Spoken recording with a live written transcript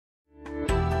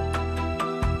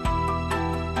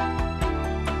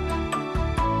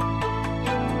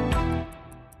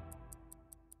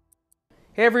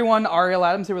Hey everyone, Ariel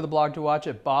Adams here with aBlogtoWatch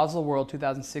at Basel World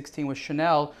 2016 with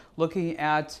Chanel, looking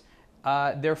at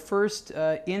their first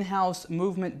in-house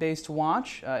movement-based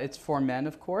watch. It's for men,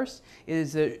 of course. It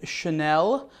is a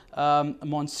Chanel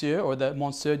Monsieur, or the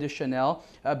Monsieur de Chanel.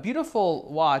 A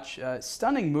beautiful watch,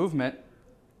 stunning movement.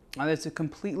 It's a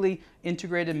completely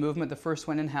integrated movement, the first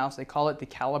one in-house. They call it the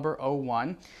Caliber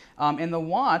 01. In the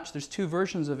watch, there's two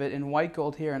versions of it, in white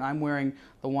gold here, and I'm wearing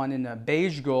the one in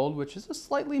beige gold, which is a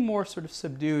slightly more sort of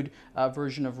subdued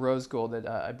version of rose gold that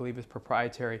I believe is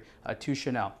proprietary to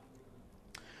Chanel.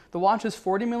 The watch is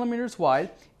 40 millimeters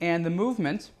wide, and the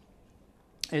movement,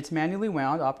 it's manually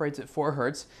wound, operates at 4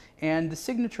 Hertz, and the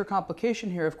signature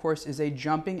complication here, of course, is a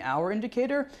jumping hour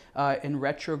indicator, in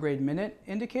retrograde minute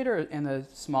indicator, and a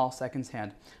small seconds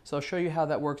hand. So I'll show you how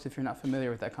that works if you're not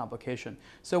familiar with that complication.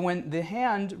 So when the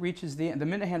hand reaches the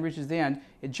minute hand reaches the end,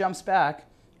 it jumps back,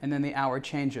 and then the hour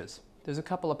changes. There's a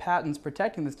couple of patents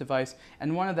protecting this device,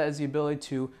 and one of that is the ability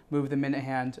to move the minute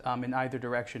hand in either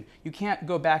direction. You can't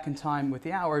go back in time with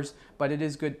the hours, but it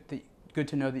is good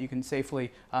to know that you can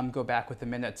safely go back with the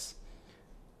minutes.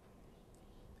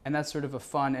 And that's sort of a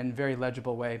fun and very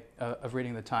legible way of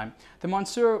reading the time. The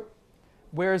Monsieur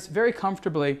wears very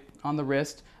comfortably on the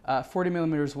wrist. 40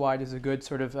 millimeters wide is a good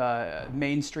sort of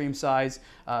mainstream size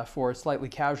for slightly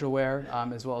casual wear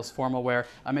as well as formal wear.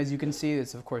 As you can see,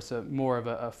 it's of course more of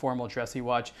a formal dressy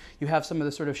watch. You have some of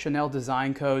the sort of Chanel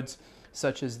design codes,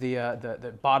 such as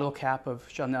the bottle cap of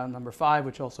Chanel No. 5,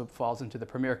 which also falls into the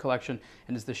Premier collection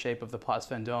and is the shape of the Place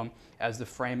Vendôme as the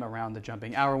frame around the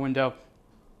jumping hour window.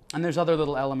 And there's other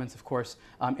little elements, of course,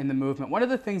 in the movement. One of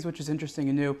the things which is interesting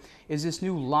and new is this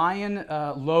new lion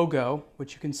logo,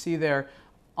 which you can see there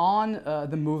on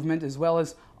the movement as well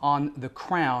as on the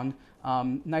crown.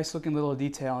 Nice looking little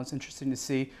detail, and it's interesting to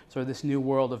see sort of this new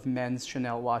world of men's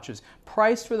Chanel watches.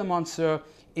 Priced for the Monsieur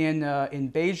in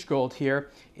beige gold here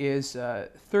is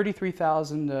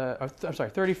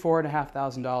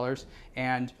 $34,500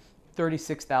 and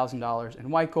 $36,000 in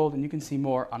white gold, and you can see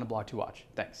more on aBlogtoWatch.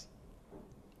 Thanks.